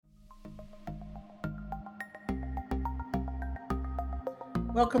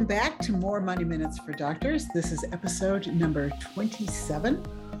Welcome back to More Money Minutes for Doctors. This is episode number 27,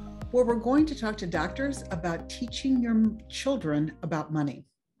 where we're going to talk to doctors about teaching your children about money.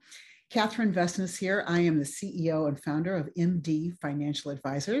 Catherine Vestnes here. I am the CEO and founder of MD Financial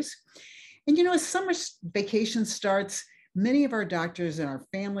Advisors. And as summer vacation starts, many of our doctors and our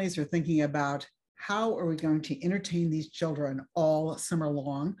families are thinking about how are we going to entertain these children all summer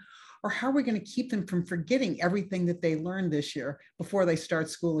long? Or how are we going to keep them from forgetting everything that they learned this year before they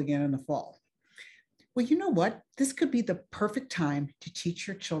start school again in the fall? Well, you know what? This could be the perfect time to teach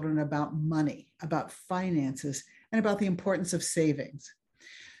your children about money, about finances, and about the importance of savings.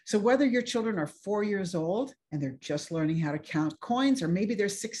 So whether your children are 4 years old and they're just learning how to count coins, or maybe they're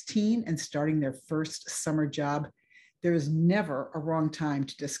 16 and starting their first summer job, there is never a wrong time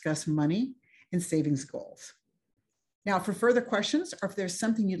to discuss money and savings goals. Now, for further questions, or if there's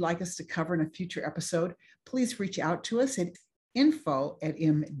something you'd like us to cover in a future episode, please reach out to us at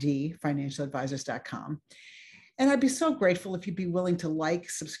info@mdfinancialadvisors.com. And I'd be so grateful if you'd be willing to like,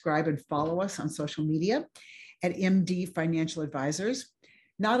 subscribe, and follow us on social media at MD Financial Advisors.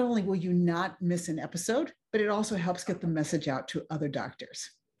 Not only will you not miss an episode, but it also helps get the message out to other doctors.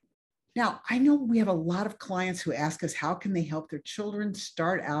 Now, I know we have a lot of clients who ask us how can they help their children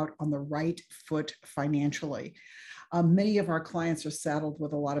start out on the right foot financially. Many of our clients are saddled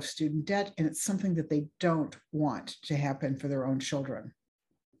with a lot of student debt, and it's something that they don't want to happen for their own children.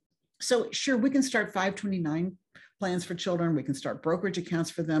 So sure, we can start 529 plans for children. We can start brokerage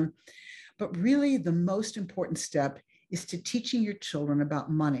accounts for them. But really, the most important step is to teaching your children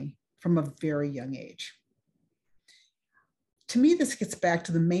about money from a very young age. To me, this gets back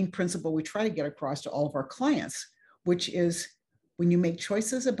to the main principle we try to get across to all of our clients, which is when you make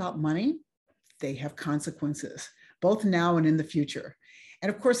choices about money, they have consequences, both now and in the future. And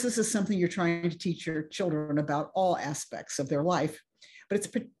of course, this is something you're trying to teach your children about all aspects of their life, but it's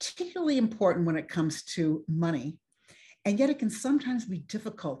particularly important when it comes to money. And yet it can sometimes be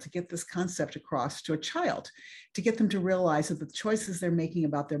difficult to get this concept across to a child, to get them to realize that the choices they're making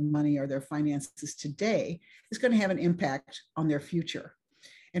about their money or their finances today is going to have an impact on their future.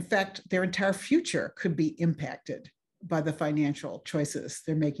 In fact, their entire future could be impacted by the financial choices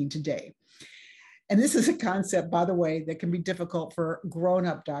they're making today. And this is a concept, by the way, that can be difficult for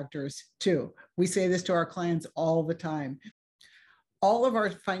grown-up doctors too. We say this to our clients all the time. All of our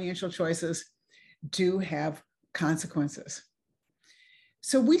financial choices do have consequences.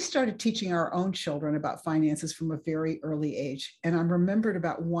 So we started teaching our own children about finances from a very early age. And I'm remembered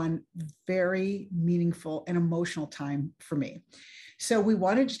about one very meaningful and emotional time for me. So we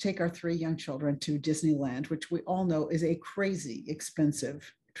wanted to take our 3 young children to Disneyland, which we all know is a crazy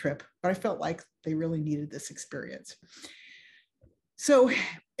expensive trip, but I felt like they really needed this experience. So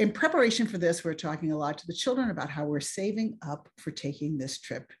in preparation for this, we're talking a lot to the children about how we're saving up for taking this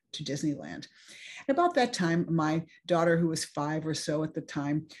trip to Disneyland. And about that time, my daughter, who was 5 or so at the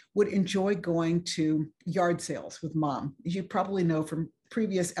time, would enjoy going to yard sales with mom. As you probably know from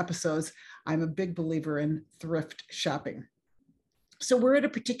previous episodes, I'm a big believer in thrift shopping. So we're at a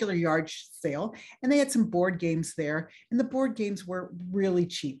particular yard sale, and they had some board games there, and the board games were really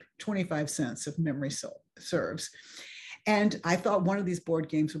cheap, 25 cents if memory serves. And I thought one of these board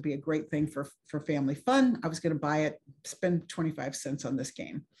games would be a great thing for family fun. I was going to buy it, spend 25 cents on this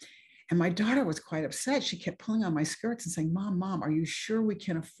game. And my daughter was quite upset. She kept pulling on my skirts and saying, Mom, are you sure we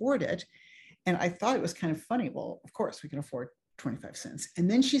can afford it? And I thought it was kind of funny. Well, of course we can afford 25 cents. And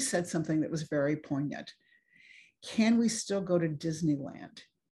then she said something that was very poignant. Can we still go to Disneyland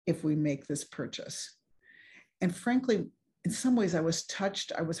if we make this purchase? And frankly, in some ways, I was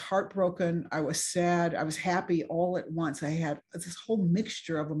touched, I was heartbroken, I was sad, I was happy all at once. I had this whole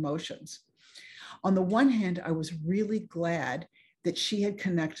mixture of emotions. On the one hand, I was really glad that she had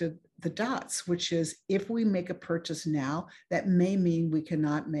connected the dots, which is if we make a purchase now, that may mean we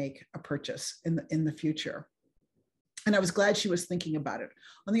cannot make a purchase in the future. And I was glad she was thinking about it.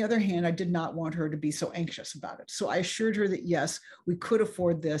 On the other hand, I did not want her to be so anxious about it. So I assured her that, yes, we could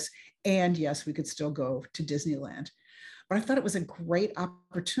afford this. And yes, we could still go to Disneyland. But I thought it was a great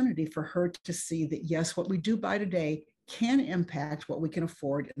opportunity for her to see that, yes, what we do buy today can impact what we can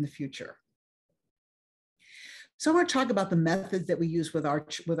afford in the future. So I want to talk about the method that we use with our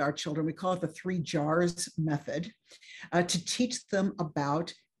children. We call it the 3 jars method to teach them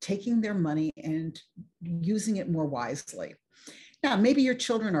about taking their money and using it more wisely. Now, maybe your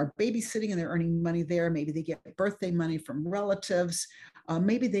children are babysitting and they're earning money there. Maybe they get birthday money from relatives.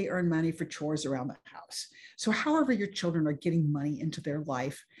 Maybe they earn money for chores around the house. So however your children are getting money into their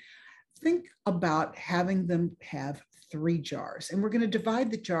life, think about having them have 3 jars. And we're going to divide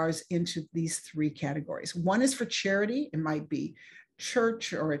the jars into these 3 categories. One is for charity. It might be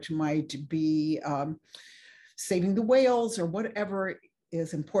church, or it might be saving the whales, or whatever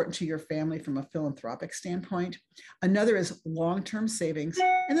is important to your family from a philanthropic standpoint. Another is long-term savings.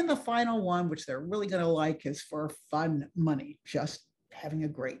 And then the final one, which they're really going to like, is for fun money, just having a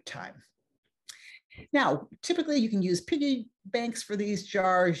great time. Now, typically you can use piggy banks for these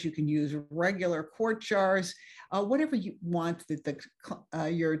jars. You can use regular quart jars, whatever you want that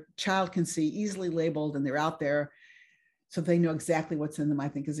your child can see, easily labeled, and they're out there so they know exactly what's in them, I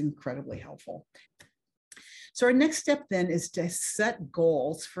think is incredibly helpful. So our next step then is to set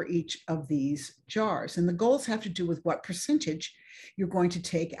goals for each of these jars. And the goals have to do with what percentage you're going to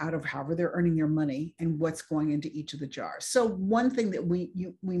take out of however they're earning their money and what's going into each of the jars. So one thing that we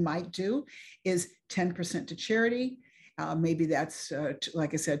might do is 10% to charity. Maybe that's,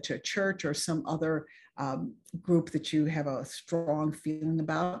 like I said, to a church or some other group that you have a strong feeling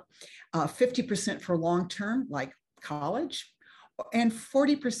about. 50% for long-term, like college, and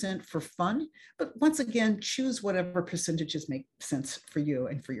 40% for fun. But once again, choose whatever percentages make sense for you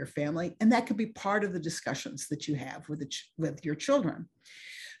and for your family. And that could be part of the discussions that you have with your children.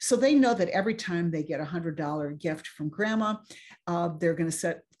 So they know that every time they get a $100 gift from grandma, they're going to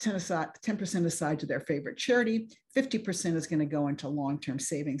set 10% aside to their favorite charity. 50% is going to go into long-term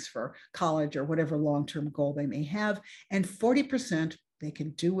savings for college or whatever long-term goal they may have. And 40% they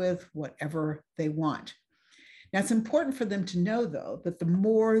can do with whatever they want. Now, it's important for them to know, though, that the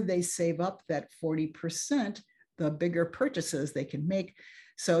more they save up that 40%, the bigger purchases they can make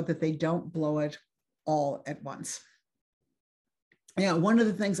so that they don't blow it all at once. Yeah, one of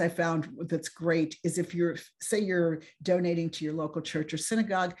the things I found that's great is if say you're donating to your local church or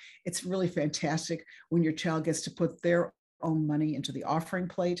synagogue, it's really fantastic when your child gets to put their own money into the offering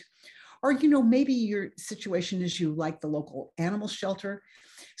plate. Or, maybe your situation is you like the local animal shelter.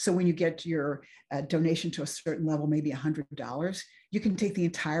 So when you get your donation to a certain level, maybe $100, you can take the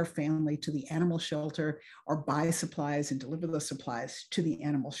entire family to the animal shelter or buy supplies and deliver those supplies to the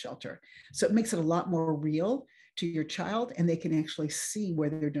animal shelter. So it makes it a lot more real to your child, and they can actually see where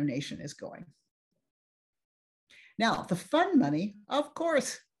their donation is going. Now, the fun money, of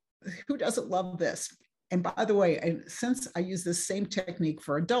course, who doesn't love this? And by the way, since I use this same technique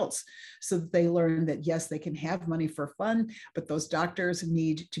for adults, so that they learn that, yes, they can have money for fun, but those doctors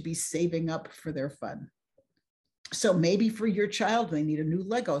need to be saving up for their fun. So maybe for your child, they need a new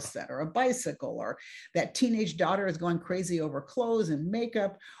Lego set or a bicycle, or that teenage daughter is going crazy over clothes and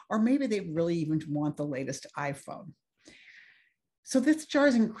makeup, or maybe they really even want the latest iPhone. So this jar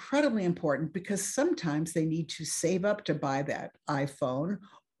is incredibly important because sometimes they need to save up to buy that iPhone,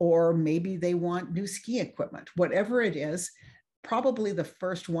 or maybe they want new ski equipment. Whatever it is, probably the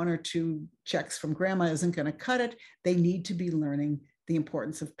first 1 or 2 checks from grandma isn't going to cut it. They need to be learning the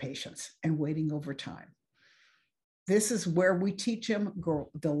importance of patience and waiting over time. This is where we teach them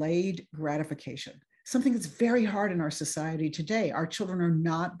delayed gratification, something that's very hard in our society today. Our children are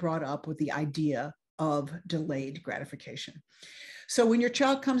not brought up with the idea of delayed gratification. So when your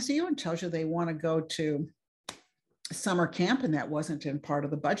child comes to you and tells you they want to go to summer camp, and that wasn't in part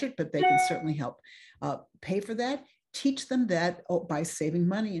of the budget, but they can certainly help pay for that. Teach them that by saving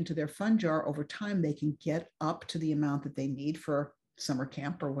money into their fund jar over time, they can get up to the amount that they need for summer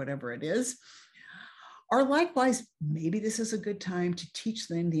camp or whatever it is. Or likewise, maybe this is a good time to teach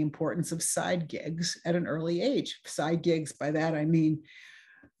them the importance of side gigs at an early age. Side gigs, by that I mean,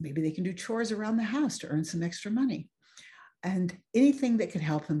 maybe they can do chores around the house to earn some extra money. And anything that could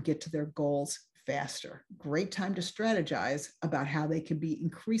help them get to their goals faster. Great time to strategize about how they can be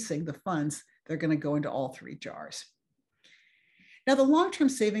increasing the funds that are going to go into all 3 jars. Now, the long-term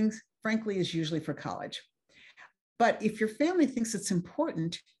savings, frankly, is usually for college. But if your family thinks it's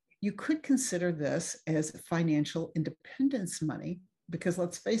important, you could consider this as financial independence money, because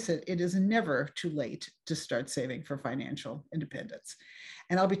let's face it, it is never too late to start saving for financial independence.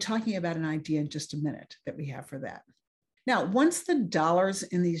 And I'll be talking about an idea in just a minute that we have for that. Now, once the dollars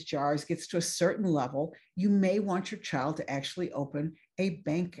in these jars gets to a certain level, you may want your child to actually open a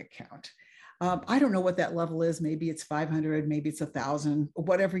bank account. I don't know what that level is. Maybe it's 500, maybe it's 1,000,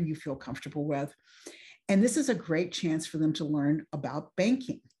 whatever you feel comfortable with. And this is a great chance for them to learn about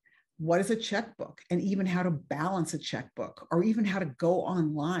banking. What is a checkbook, and even how to balance a checkbook, or even how to go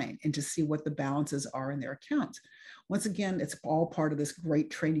online and to see what the balances are in their accounts. Once again, it's all part of this great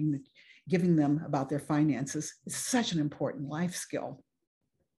training that giving them about their finances is such an important life skill.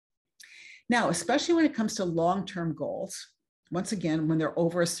 Now, especially when it comes to long-term goals, once again, when they're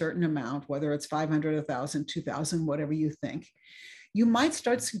over a certain amount, whether it's 500, 1,000, 2,000, whatever you think, you might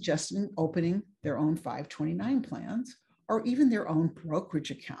start suggesting opening their own 529 plans or even their own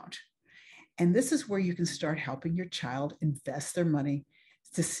brokerage account. And this is where you can start helping your child invest their money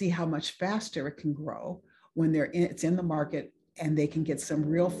to see how much faster it can grow when it's in the market and they can get some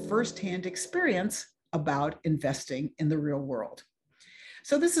real firsthand experience about investing in the real world.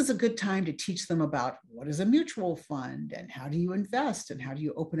 So this is a good time to teach them about what is a mutual fund and how do you invest and how do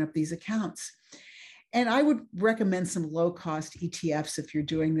you open up these accounts. And I would recommend some low-cost ETFs if you're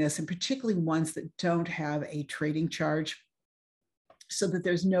doing this, and particularly ones that don't have a trading charge, so that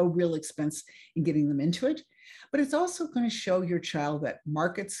there's no real expense in getting them into it. But it's also going to show your child that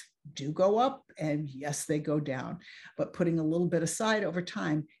markets do go up and yes, they go down, but putting a little bit aside over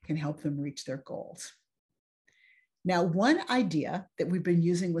time can help them reach their goals. Now, one idea that we've been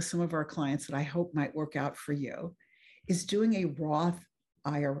using with some of our clients that I hope might work out for you is doing a Roth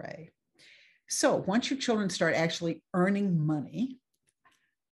IRA. So once your children start actually earning money,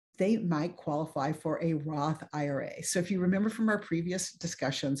 they might qualify for a Roth IRA. So if you remember from our previous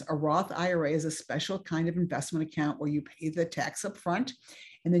discussions, a Roth IRA is a special kind of investment account where you pay the tax up front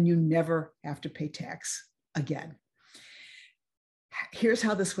and then you never have to pay tax again. Here's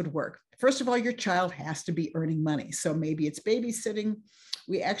how this would work. First of all, your child has to be earning money. So maybe it's babysitting.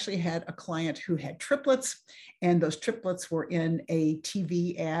 We actually had a client who had triplets, and those triplets were in a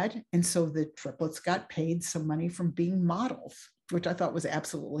TV ad. And so the triplets got paid some money from being models, which I thought was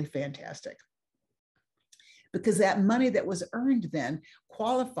absolutely fantastic. Because that money that was earned then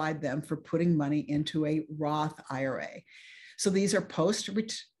qualified them for putting money into a Roth IRA. So these are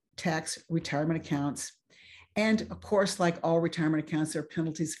post-tax retirement accounts. And of course, like all retirement accounts, there are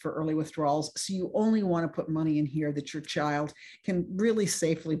penalties for early withdrawals. So you only want to put money in here that your child can really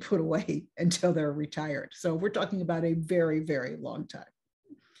safely put away until they're retired. So we're talking about a very, very long time.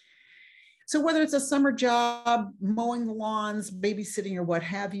 So whether it's a summer job, mowing the lawns, babysitting, or what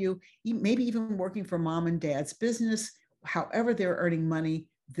have you, maybe even working for mom and dad's business, however they're earning money,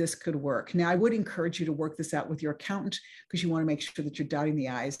 this could work. Now, I would encourage you to work this out with your accountant because you want to make sure that you're dotting the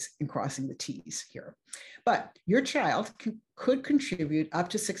I's and crossing the T's here. But your child could contribute up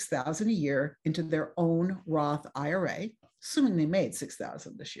to $6,000 a year into their own Roth IRA, assuming they made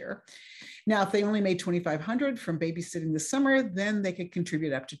 $6,000 this year. Now, if they only made $2,500 from babysitting this summer, then they could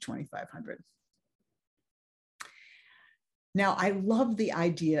contribute up to $2,500. Now, I love the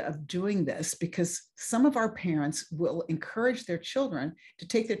idea of doing this because some of our parents will encourage their children to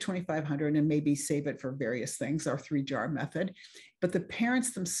take their $2,500 and maybe save it for various things, our 3-jar method. But the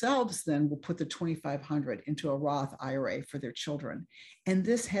parents themselves then will put the $2,500 into a Roth IRA for their children. And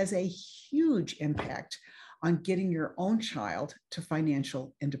this has a huge impact on getting your own child to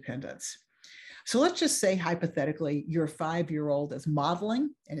financial independence. So let's just say, hypothetically, your 5-year-old is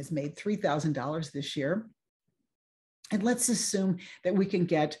modeling and has made $3,000 this year. And let's assume that we can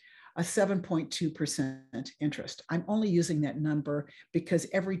get a 7.2% interest. I'm only using that number because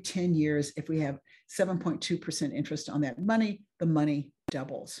every 10 years, if we have 7.2% interest on that money, the money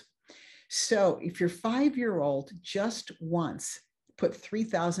doubles. So if your 5-year-old just once put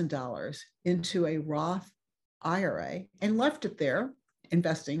 $3,000 into a Roth IRA and left it there,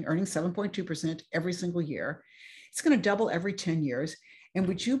 investing, earning 7.2% every single year, it's going to double every 10 years. And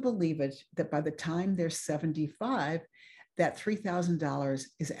would you believe it that by the time they're 75, that $3,000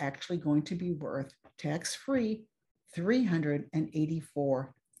 is actually going to be worth tax-free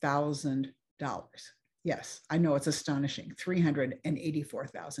 $384,000. Yes, I know it's astonishing,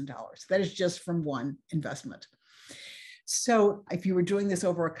 $384,000. That is just from one investment. So if you were doing this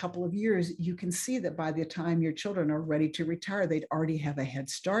over a couple of years, you can see that by the time your children are ready to retire, they'd already have a head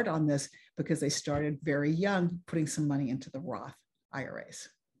start on this because they started very young, putting some money into the Roth IRAs.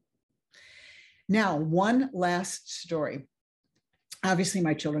 Now, one last story. Obviously,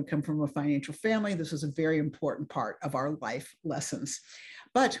 my children come from a financial family. This was a very important part of our life lessons.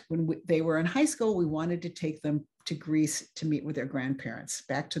 But when they were in high school, we wanted to take them to Greece to meet with their grandparents,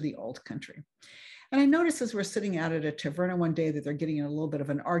 back to the old country. And I noticed as we're sitting out at a taverna one day that they're getting in a little bit of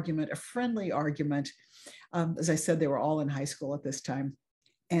an argument, a friendly argument. As I said, they were all in high school at this time.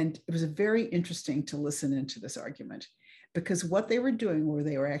 And it was very interesting to listen into this argument, because what they were doing were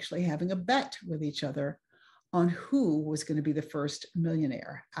they were actually having a bet with each other on who was going to be the first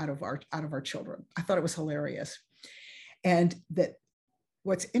millionaire out of our children. I thought it was hilarious. And that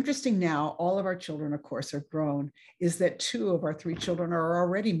what's interesting now, all of our children, of course, are grown, is that 2 of our 3 children are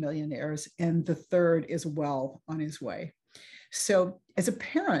already millionaires, and the 3rd is well on his way. So as a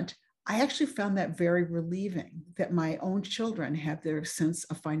parent, I actually found that very relieving that my own children have their sense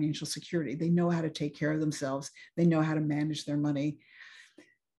of financial security. They know how to take care of themselves. They know how to manage their money.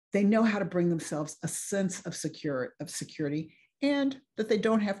 They know how to bring themselves a sense of security, and that they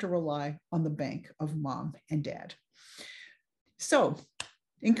don't have to rely on the bank of mom and dad. So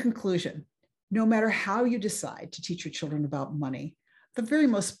in conclusion, No matter how you decide to teach your children about money, the very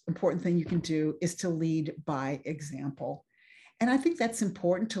most important thing you can do is to lead by example. And I think that's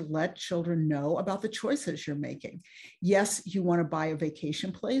important to let children know about the choices you're making. Yes, you want to buy a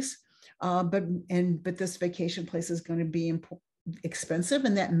vacation place, but this vacation place is going to be expensive,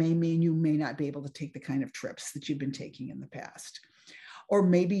 and that may mean you may not be able to take the kind of trips that you've been taking in the past. Or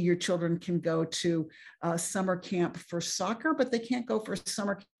maybe your children can go to summer camp for soccer, but they can't go for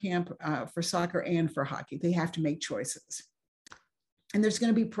summer camp for soccer and for hockey. They have to make choices. And there's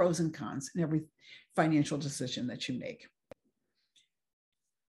going to be pros and cons in every financial decision that you make.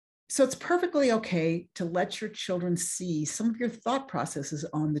 So it's perfectly okay to let your children see some of your thought processes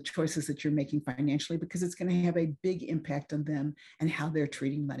on the choices that you're making financially, because it's going to have a big impact on them and how they're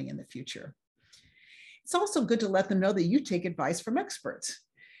treating money in the future. It's also good to let them know that you take advice from experts.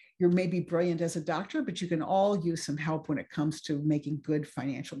 You may be brilliant as a doctor, but you can all use some help when it comes to making good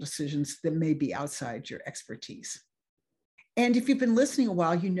financial decisions that may be outside your expertise. And if you've been listening a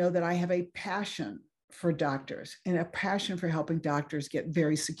while, you know that I have a passion for doctors and a passion for helping doctors get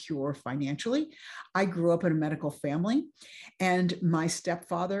very secure financially. I grew up in a medical family, and my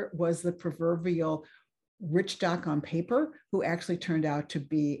stepfather was the proverbial rich doc on paper who actually turned out to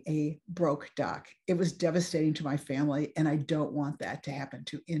be a broke doc. It was devastating to my family, and I don't want that to happen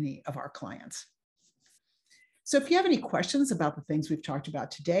to any of our clients. So if you have any questions about the things we've talked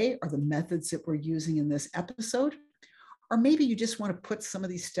about today or the methods that we're using in this episode, or maybe you just want to put some of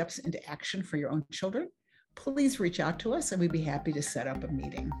these steps into action for your own children, please reach out to us and we'd be happy to set up a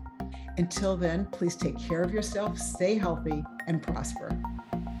meeting. Until then, please take care of yourself, stay healthy, and prosper.